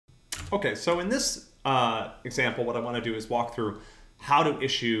Okay, so in this example, what I want to do is walk through how to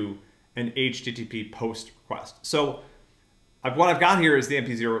issue an HTTP post request. So what I've got here is the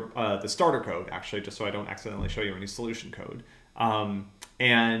MP0, the starter code, actually, just so I don't accidentally show you any solution code.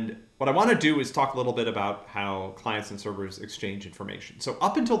 And what I want to do is talk a little bit about how clients and servers exchange information. So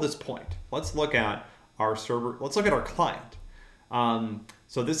up until this point, let's look at our server. Let's look at our client.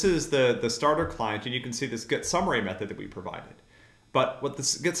 So this is the starter client, and you can see this get summary method that we provided. But what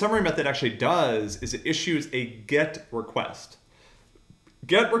this get summary method actually does is it issues a get request.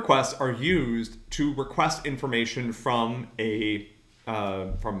 Get requests are used to request information from a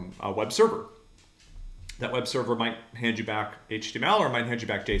web server. That web server might hand you back HTML or might hand you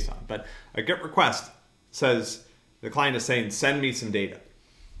back JSON. But a get request says, the client is saying, send me some data.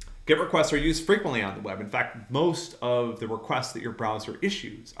 Get requests are used frequently on the web. In fact, most of the requests that your browser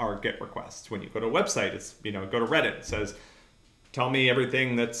issues are get requests. When you go to a website, it's, go to Reddit, it says, tell me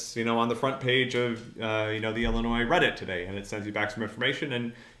everything that's, on the front page of, the Illinois Reddit today, and it sends you back some information,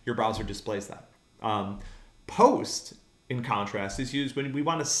 and your browser displays that. Post, in contrast, is used when we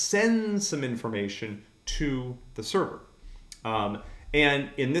want to send some information to the server. And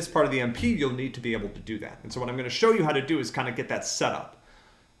in this part of the MP, you'll need to be able to do that. And so what I'm going to show you how to do is kind of get that set up.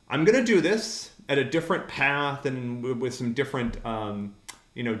 I'm going to do this at a different path and with some different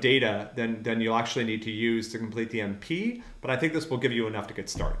data than you'll actually need to use to complete the MP, but I think this will give you enough to get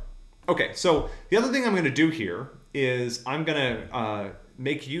started. Okay, so the other thing I'm going to do here is I'm going to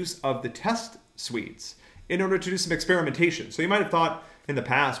make use of the test suites in order to do some experimentation. So you might have thought in the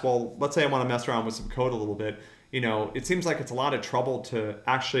past, well, let's say I want to mess around with some code a little bit. It seems like it's a lot of trouble to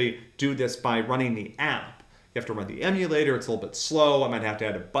actually do this by running the app. You have to run the emulator, it's a little bit slow, I might have to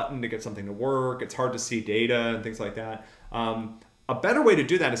add a button to get something to work, it's hard to see data and things like that. A better way to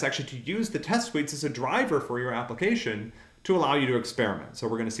do that is actually to use the test suites as a driver for your application to allow you to experiment. So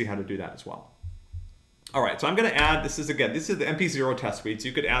we're going to see how to do that as well. All right, so I'm going to add, this is the MP0 test suites.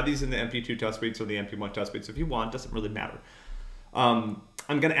 You could add these in the MP2 test suites or the MP1 test suites if you want, doesn't really matter. I'm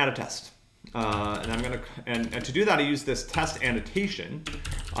going to add a test. And to do that, I use this test annotation.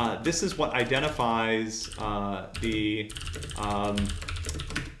 This is what identifies the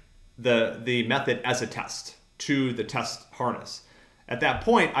method as a test to the test harness. At that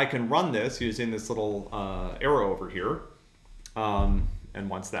point, I can run this using this little arrow over here. And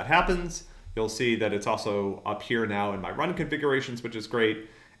once that happens, you'll see that it's also up here now in my run configurations, which is great.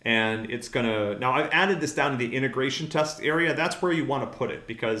 And it's gonna, now I've added this down to the integration test area. That's where you want to put it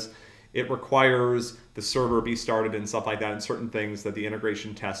because it requires the server be started and stuff like that, and certain things that the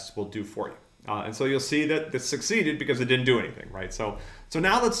integration tests will do for you. And so you'll see that this succeeded because it didn't do anything, right? So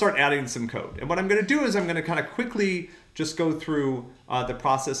now let's start adding some code. And what I'm going to do is I'm going to kind of quickly just go through the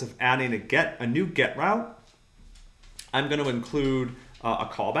process of adding a new get route. I'm going to include a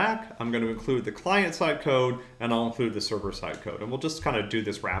callback. I'm going to include the client-side code, and I'll include the server-side code. And we'll just kind of do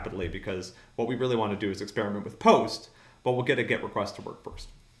this rapidly because what we really want to do is experiment with post, but we'll get a get request to work first.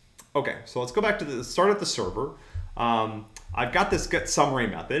 Okay, so let's go back to start at the server. I've got this get summary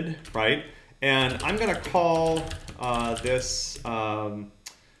method, right? And I'm going to call this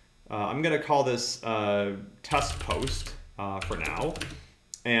test post for now.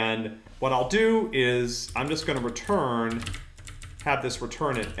 And what I'll do is I'm just going to have this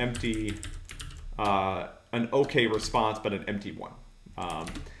return an empty, an OK response, but an empty one.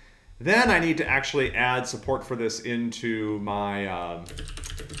 Then I need to actually add support for this into my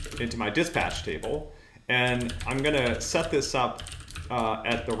dispatch table, and I'm going to set this up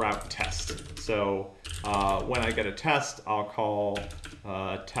at the route test. So when I get a test, I'll call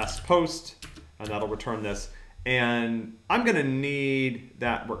test post, and that'll return this. And I'm going to need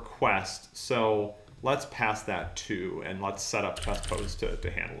that request, so let's pass that to, and let's set up test post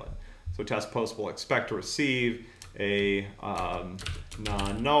to handle it. So test post will expect to receive a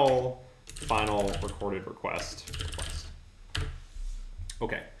non-null final recorded request.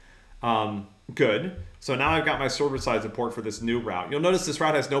 Okay, good. So now I've got my server-side support for this new route. You'll notice this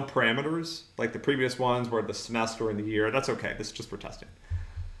route has no parameters like the previous ones where the semester and the year. That's okay, this is just for testing.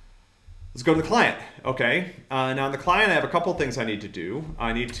 Let's go to the client. Okay, now in the client I have a couple things I need to do.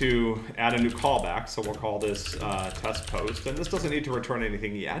 I need to add a new callback, so we'll call this test post, and this doesn't need to return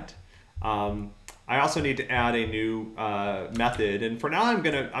anything yet. I also need to add a new method, and for now I'm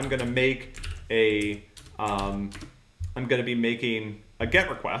gonna make a I'm gonna be making a get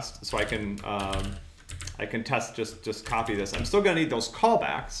request, so I can test just copy this. I'm still gonna need those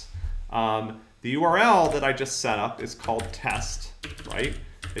callbacks. The URL that I just set up is called test, right?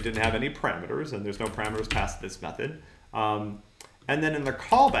 It didn't have any parameters, and there's no parameters past this method. And then in the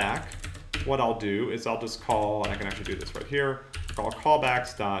callback, what I'll do is I'll just call, and I can actually do this right here, call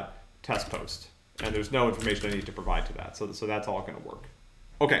callbacks dot test post. And there's no information I need to provide to that. So that's all going to work.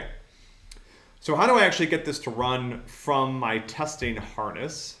 Okay. So how do I actually get this to run from my testing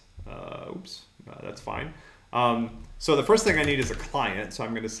harness? That's fine. So the first thing I need is a client. So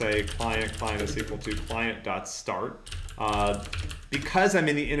I'm going to say client is equal to client.start. Because I'm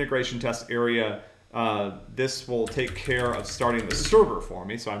in the integration test area, this will take care of starting the server for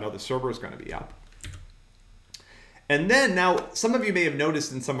me. So I know the server is going to be up. And then now, some of you may have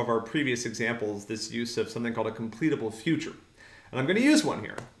noticed in some of our previous examples this use of something called a completable future. And I'm going to use one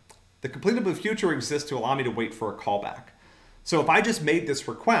here. The completable future exists to allow me to wait for a callback. So if I just made this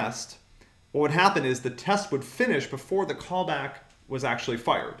request, what would happen is the test would finish before the callback was actually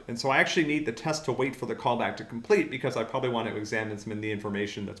fired. And so I actually need the test to wait for the callback to complete because I probably want to examine some of the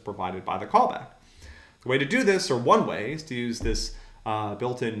information that's provided by the callback. The way to do this, or one way, is to use this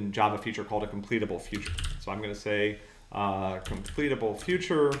built-in Java feature called a completable future. So I'm going to say completable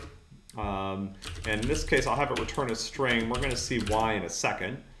future, and in this case I'll have it return a string. We're going to see why in a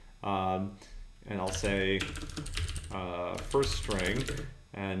second, and I'll say first string,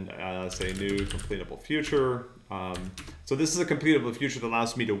 and say new completable future. So this is a completable future that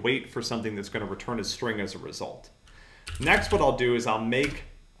allows me to wait for something that's going to return a string as a result. Next, what I'll do is I'll make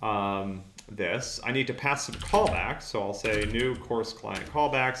this. I need to pass some callbacks, so I'll say new course client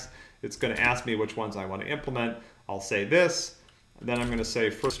callbacks. It's going to ask me which ones I want to implement. I'll say this, and then I'm going to say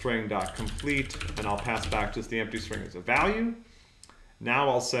first string.complete, and I'll pass back just the empty string as a value. Now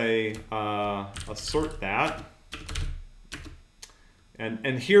I'll say assert that,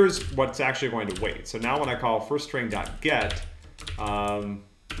 and here's what's actually going to wait. So now when I call first string.get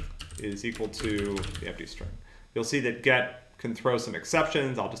is equal to the empty string, you'll see that get can throw some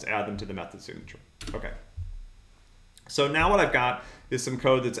exceptions. I'll just add them to the method signature. Okay. So now what I've got is some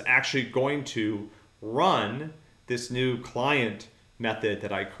code that's actually going to run this new client method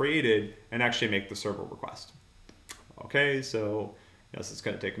that I created and actually make the server request. Okay, so yes, it's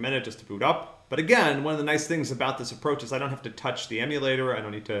going to take a minute just to boot up. But again, one of the nice things about this approach is I don't have to touch the emulator. I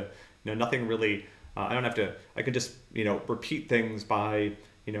don't need to, nothing really, I don't have to, I can just, repeat things by,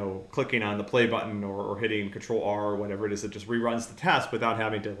 clicking on the play button or hitting Control R or whatever it is that just reruns the test without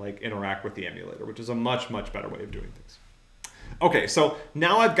having to interact with the emulator, which is a much, much better way of doing things. Okay, so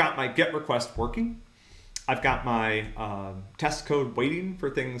now I've got my GET request working. I've got my test code waiting for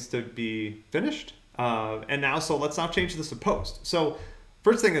things to be finished. And now, so let's now change this to post. So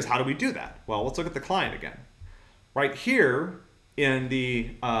first thing is, how do we do that? Well, let's look at the client again. Right here in the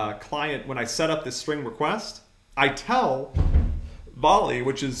client, when I set up this string request, I tell Volley,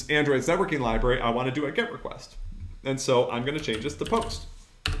 which is Android's networking library, I want to do a GET request. And so I'm going to change this to post.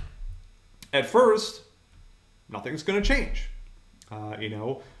 At first, nothing's going to change. I'm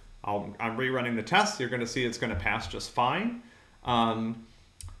rerunning the test. You're going to see it's going to pass just fine.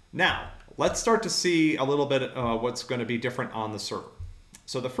 Now, let's start to see a little bit what's going to be different on the server.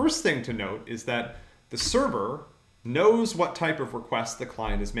 So the first thing to note is that the server knows what type of request the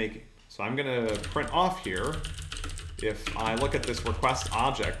client is making. So I'm going to print off here. If I look at this request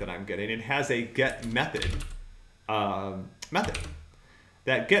object that I'm getting, it has a get method method.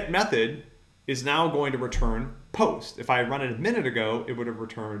 That get method is now going to return post. If I had run it a minute ago, it would have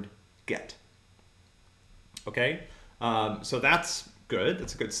returned get. Okay, so that's good.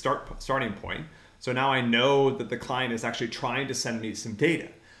 That's a good starting point. So now I know that the client is actually trying to send me some data.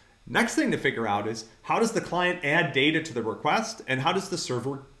 Next thing to figure out is, how does the client add data to the request, and how does the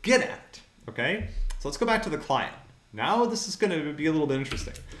server get at it? Okay, so let's go back to the client. Now this is going to be a little bit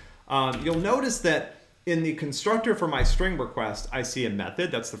interesting. You'll notice that in the constructor for my string request, I see a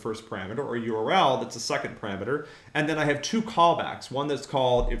method, that's the first parameter, or a URL, that's the second parameter, and then I have two callbacks, one that's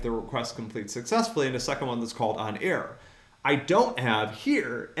called if the request completes successfully, and a second one that's called on error. I don't have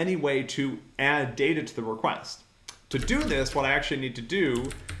here any way to add data to the request. To do this, what I actually need to do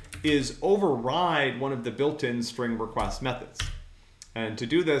is override one of the built-in string request methods. And to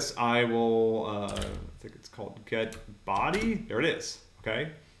do this, I will, I think it's called get body. There it is,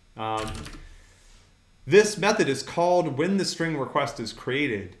 okay? This method is called when the string request is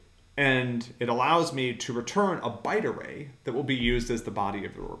created, and it allows me to return a byte array that will be used as the body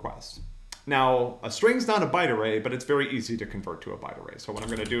of the request. Now, a string's not a byte array, but it's very easy to convert to a byte array. So what I'm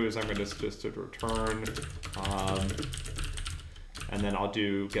going to do is I'm going to just return, and then I'll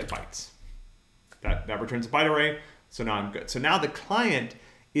do get bytes. That returns a byte array. So now I'm good. So now the client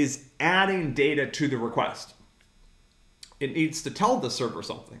is adding data to the request. It needs to tell the server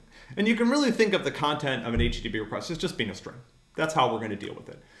something. And you can really think of the content of an HTTP request as just being a string. That's how we're going to deal with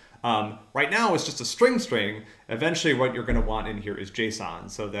it. Right now it's just a string. Eventually what you're going to want in here is JSON,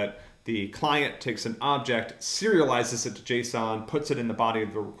 so that The client takes an object, serializes it to JSON, puts it in the body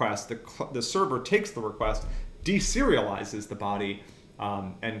of the request. The server takes the request, deserializes the body,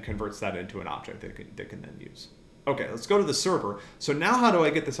 and converts that into an object they can then use. Okay, let's go to the server. So now how do I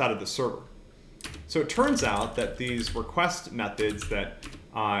get this out of the server? So it turns out that these request methods that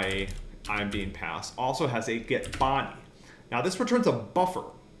I'm being passed also has a get body. Now this returns a buffer,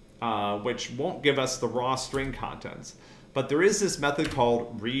 which won't give us the raw string contents. But there is this method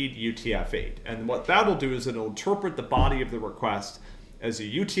called read UTF-8. And what that will do is it'll interpret the body of the request as a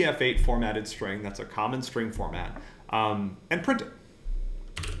UTF-8 formatted string, that's a common string format, and print it.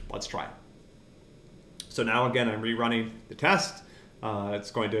 Let's try it. So now again, I'm rerunning the test.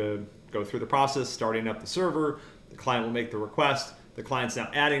 It's going to go through the process, starting up the server. The client will make the request. The client's now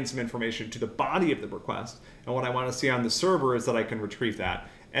adding some information to the body of the request. And what I want to see on the server is that I can retrieve that.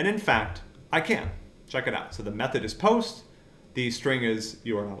 And in fact, I can. Check it out. So the method is post. The string is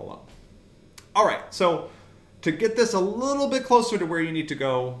you are not alone. All right. So to get this a little bit closer to where you need to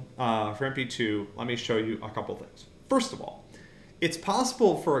go for MP2, let me show you a couple things. First of all, it's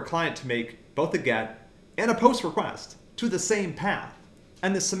possible for a client to make both a get and a post request to the same path.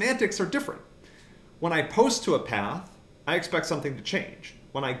 And the semantics are different. When I post to a path, I expect something to change.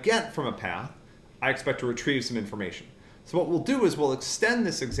 When I get from a path, I expect to retrieve some information. So what we'll do is we'll extend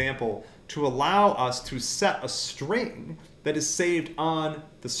this example to allow us to set a string that is saved on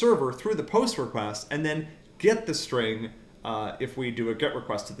the server through the post request and then get the string if we do a get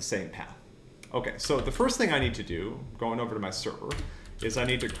request to the same path. Okay, so the first thing I need to do, going over to my server, is I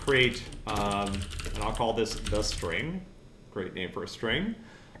need to create, and I'll call this the string. Great name for a string.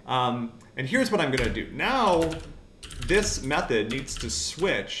 And here's what I'm going to do. Now, this method needs to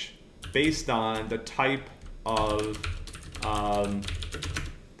switch based on the type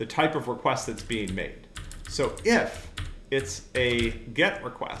of request that's being made. So if it's a get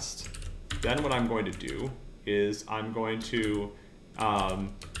request, then what I'm going to do is I'm going to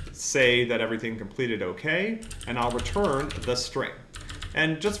say that everything completed okay, and I'll return the string.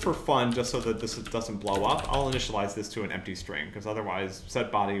 And just for fun, just so that this doesn't blow up, I'll initialize this to an empty string, because otherwise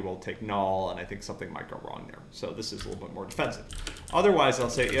setBody will take null, and I think something might go wrong there. So this is a little bit more defensive. Otherwise, I'll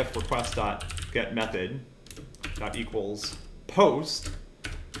say if request.getMethod equals post,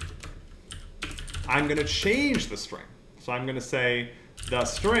 I'm going to change the string. So I'm going to say the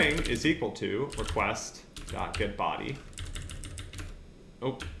string is equal to request.getBody.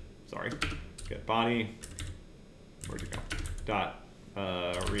 Oh, sorry. GetBody. Where'd it go?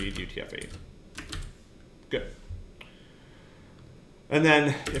 Read UTF-8. Good. And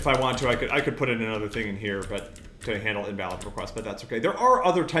then if I want to, I could put in another thing in here, but to handle invalid requests, but that's okay. There are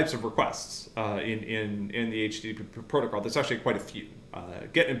other types of requests in the HTTP protocol. There's actually quite a few.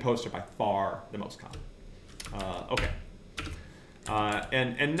 Get and post are by far the most common. Okay.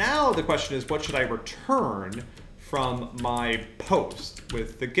 And now the question is, what should I return from my post?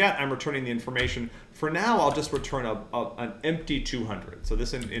 With the get, I'm returning the information. For now, I'll just return an empty 200. So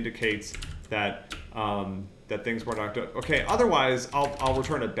this indicates that that things were not good. Okay, otherwise, I'll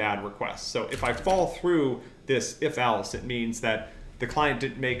return a bad request. So if I fall through this if-else, it means that the client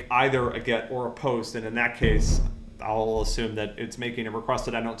didn't make either a get or a post, and in that case, I'll assume that it's making a request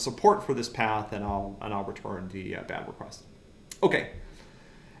that I don't support for this path, and I'll return the bad request. Okay.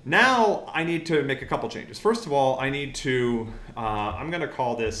 Now I need to make a couple changes. First of all, I need to, I'm going to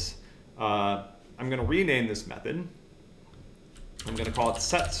call this, I'm going to rename this method. I'm going to call it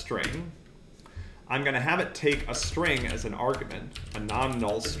setString. I'm going to have it take a string as an argument, a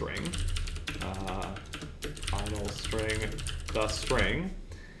non-null string, final string, the string.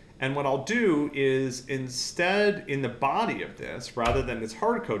 And what I'll do is instead in the body of this, rather than this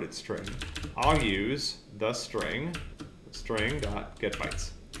hard-coded string, I'll use the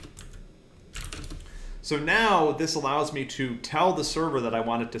string.getBytes. So now this allows me to tell the server that I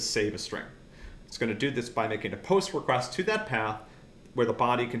want it to save a string. It's going to do this by making a post request to that path where the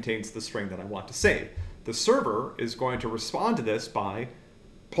body contains the string that I want to save. The server is going to respond to this by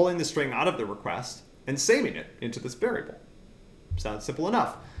pulling the string out of the request and saving it into this variable. Sounds simple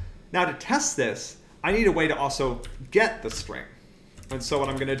enough. Now to test this, I need a way to also get the string. And so what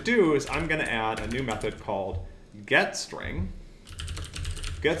I'm going to do is I'm going to add a new method called getString.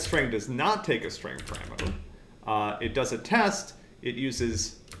 GetString does not take a string parameter. It does a test. It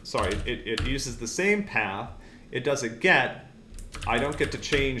uses the same path. It does a get. I don't get to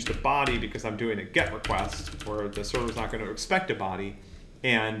change the body because I'm doing a get request where the server's not going to expect a body.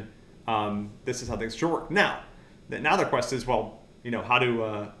 And this is how things should work. Now the question is, well, how do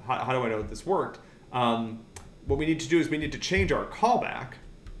I know that this worked? What we need to do is we need to change our callback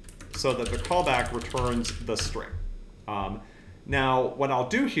so that the callback returns the string. Now, what I'll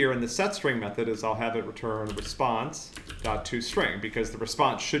do here in the setString method is I'll have it return response.toString, because the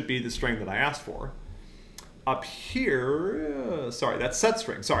response should be the string that I asked for. Up here, sorry, that's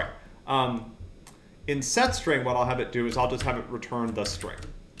setString, sorry. In setString, what I'll have it do is I'll just have it return the string.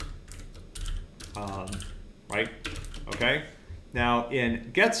 Right? Okay? Now,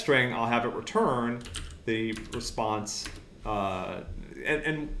 in getString, I'll have it return the response.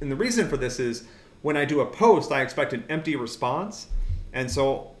 And the reason for this is when I do a post, I expect an empty response. And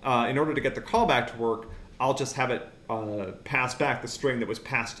so in order to get the callback to work, I'll just have it pass back the string that was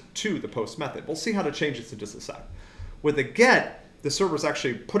passed to the post method. We'll see how to change this in just a sec. With a get, the server is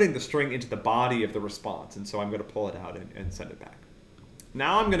actually putting the string into the body of the response. And so I'm going to pull it out and send it back.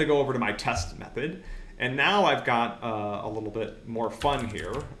 Now I'm going to go over to my test method. And now I've got a little bit more fun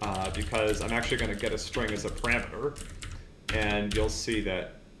here because I'm actually going to get a string as a parameter. And you'll see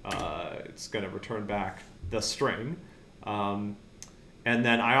that it's going to return back the string. And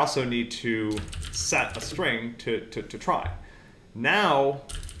then I also need to set a string to try. Now,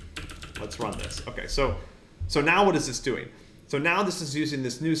 let's run this. Okay, so now what is this doing? So now this is using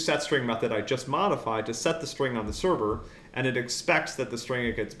this new setString method I just modified to set the string on the server, and it expects that the string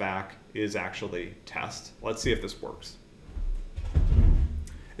it gets back is actually test. Let's see if this works.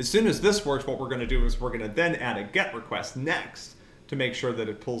 As soon as this works, what we're going to do is we're going to then add a get request next to make sure that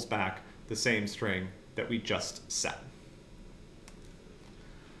it pulls back the same string that we just set.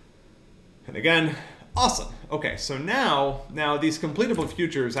 And again, awesome. Okay, so now these completable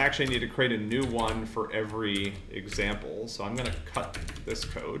futures actually need to create a new one for every example. So I'm going to cut this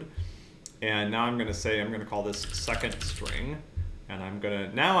code. And now I'm going to say I'm going to call this second string. And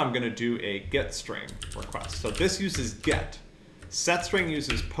now I'm going to do a get string request. So this uses get. setString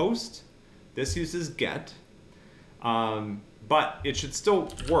uses post. This uses get. But it should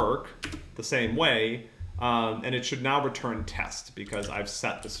still work the same way. And it should now return test because I've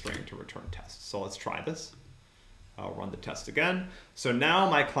set the string to return test. So let's try this. I'll run the test again. So now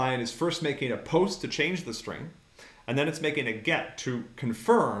my client is first making a post to change the string. And then it's making a get to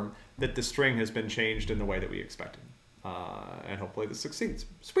confirm that the string has been changed in the way that we expected. And hopefully this succeeds.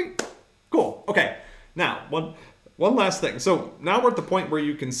 Sweet. Cool. Okay. Now, one last thing. So now we're at the point where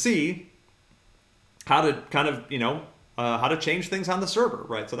you can see how to kind of, how to change things on the server,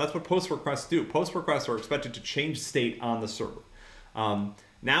 right? So that's what post requests do. Post requests are expected to change state on the server.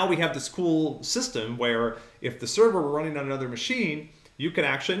 Now we have this cool system where if the server were running on another machine, you can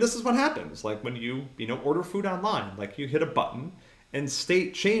actually, and this is what happens, like when you order food online, like you hit a button and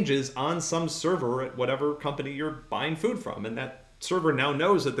state changes on some server at whatever company you're buying food from. And that server now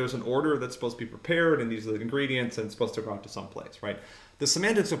knows that there's an order that's supposed to be prepared and these are the ingredients and it's supposed to go out to some place, right? The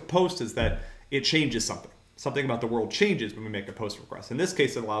semantics of post is that it changes something. Something about the world changes when we make a post request. In this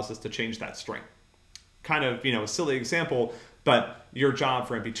case, it allows us to change that string. Kind of, a silly example, but your job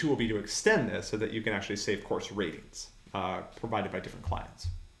for MP2 will be to extend this so that you can actually save course ratings provided by different clients.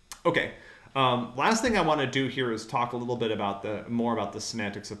 Okay, last thing I want to do here is talk a little bit about more about the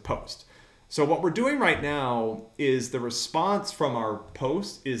semantics of post. So what we're doing right now is the response from our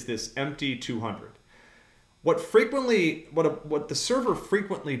post is this empty 200. What the server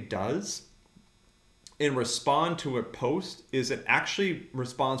frequently does in respond to a post is it actually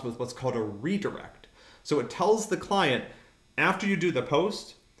responds with what's called a redirect. So it tells the client, after you do the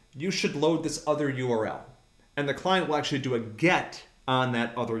post, you should load this other URL. And the client will actually do a get on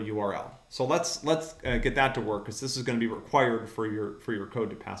that other URL. So let's get that to work because this is going to be required for your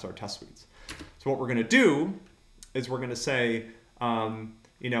code to pass our test suites. So what we're going to do is we're going to say,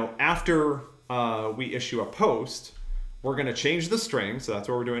 after we issue a post, we're going to change the string. So that's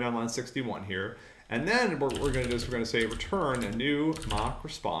what we're doing on line 61 here. And then what we're going to do is we're going to say return a new mock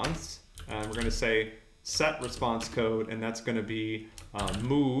response. And we're going to say set response code, and that's going to be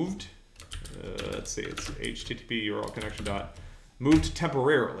moved. Let's see, it's HTTP URL connection dot moved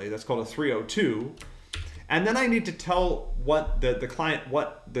temporarily. That's called a 302. And then I need to tell what the client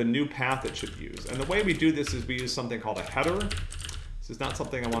what the new path it should use. And the way we do this is we use something called a header. This is not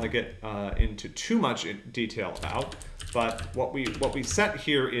something I want to get into too much detail about. But what we set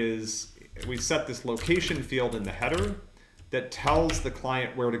here is we set this location field in the header that tells the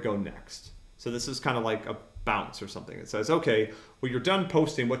client where to go next. So this is kind of like a bounce or something. It says, okay, well, you're done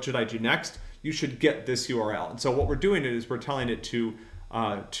posting. What should I do next? You should get this URL. And so what we're doing is we're telling it to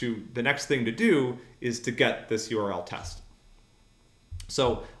the next thing to do is to get this URL test.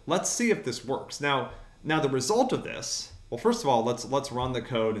 So let's see if this works. Now the result of this, well, first of all, let's run the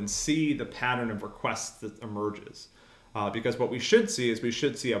code and see the pattern of requests that emerges. Because what we should see is we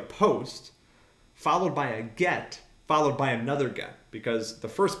should see a post followed by a get followed by another get, because the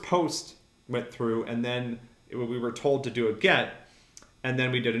first post went through and then we were told to do a get, and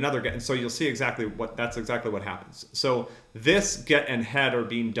then we did another get. And so you'll see that's exactly what happens. So this get and head are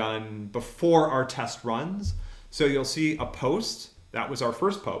being done before our test runs. So you'll see a post. That was our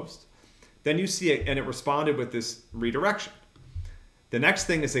first post. Then you see it, and it responded with this redirection. The next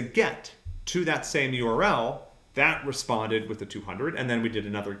thing is a get to that same URL. That responded with the 200, and then we did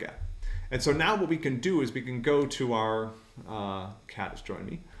another get. And so now what we can do is we can go to our, Kat has joined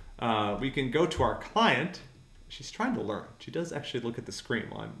me. We can go to our client. She's trying to learn. She does actually look at the screen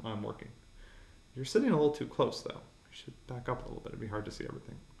while I'm working. You're sitting a little too close though. You should back up a little bit. It'd be hard to see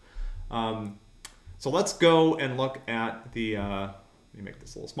everything. So let's go and look at the, let me make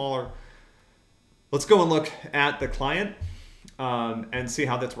this a little smaller. Let's go and look at the client and see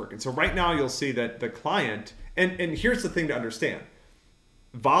how that's working. So right now you'll see that the client, and here's the thing to understand.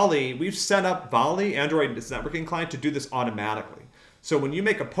 Volley, we've set up Volley, Android networking client, to do this automatically. So when you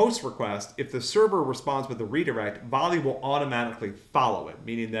make a post request, if the server responds with a redirect, Volley will automatically follow it,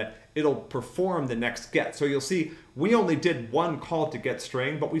 meaning that it'll perform the next get. So you'll see we only did one call to get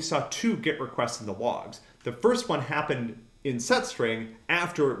string, but we saw 2 get requests in the logs. The first one happened in set string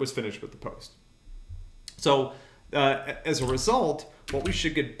after it was finished with the post. So as a result, what we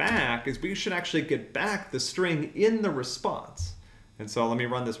should get back is we should actually get back the string in the response. And so let me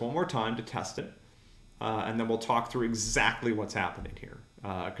run this one more time to test it. And then we'll talk through exactly what's happening here.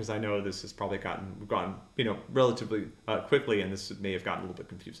 Because I know this has probably gone relatively quickly, and this may have gotten a little bit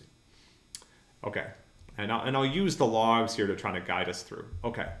confusing. Okay, and I'll use the logs here to try to guide us through.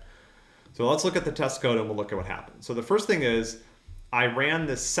 Okay, so let's look at the test code and we'll look at what happened. So the first thing is I ran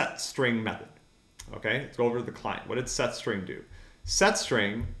this set string method. Okay, let's go over to the client. What did set string do? Set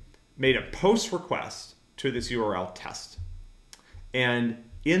string made a post request to this URL test. And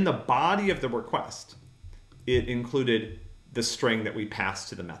in the body of the request, it included the string that we passed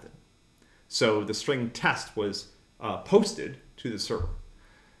to the method. So the string test was posted to the server.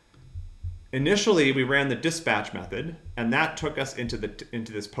 Initially, we ran the dispatch method, and that took us into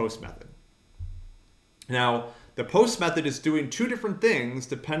this post method. Now, the post method is doing 2 different things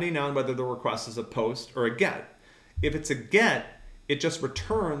depending on whether the request is a post or a get. If it's a get, it just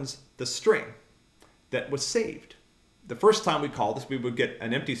returns the string that was saved. The first time we call this, we would get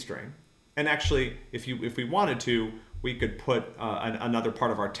an empty string. And actually, if we wanted to, we could put another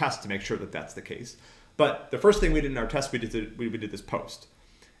part of our test to make sure that that's the case. But the first thing we did in our test, we did this post.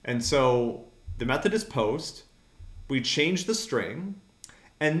 And so the method is post. We change the string.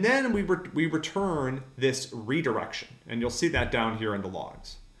 And then we return this redirection. And you'll see that down here in the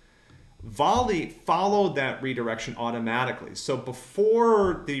logs. Volley followed that redirection automatically. So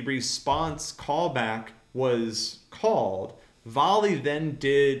before the response callback was called, Volley then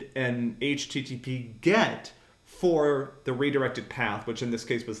did an HTTP GET for the redirected path, which in this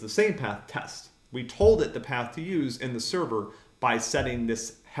case was the same path test. We told it the path to use in the server by setting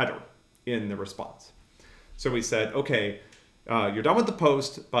this header in the response. So we said, okay, you're done with the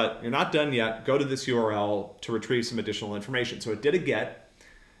post, but you're not done yet. Go to this URL to retrieve some additional information. So it did a GET.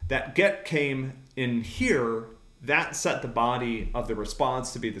 That GET came in here. That set the body of the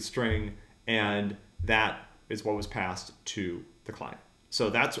response to be the string, and that is what was passed to the client. So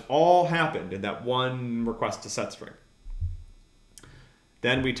that's all happened in that one request to set string.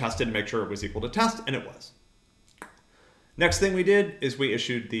 Then we tested to make sure it was equal to test, and it was. Next thing we did is we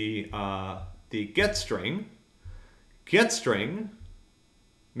issued the get string. Get string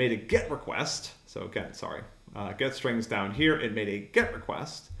made a get request. So again, sorry, get string's down here. It made a get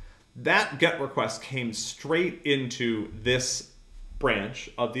request. That get request came straight into this branch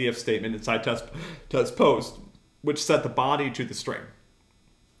of the if statement inside test post, which set the body to the string.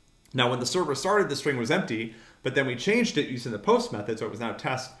 Now, when the server started, the string was empty, but then we changed it using the post method, so it was now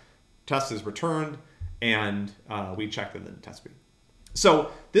test. Test is returned, and we checked it in the test suite.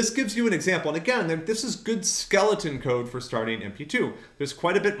 So this gives you an example. And again, this is good skeleton code for starting MP2. There's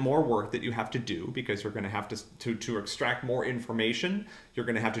quite a bit more work that you have to do because you're going to have to extract more information. You're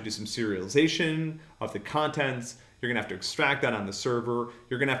going to have to do some serialization of the contents. You're going to have to extract that on the server.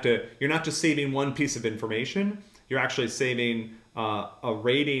 You're not just saving one piece of information. You're actually saving a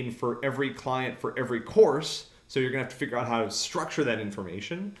rating for every client for every course. So you're going to have to figure out how to structure that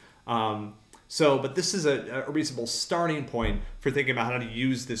information. But this is a reasonable starting point for thinking about how to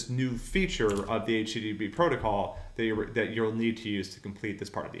use this new feature of the HTTP protocol that you'll need to use to complete this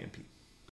part of the MP.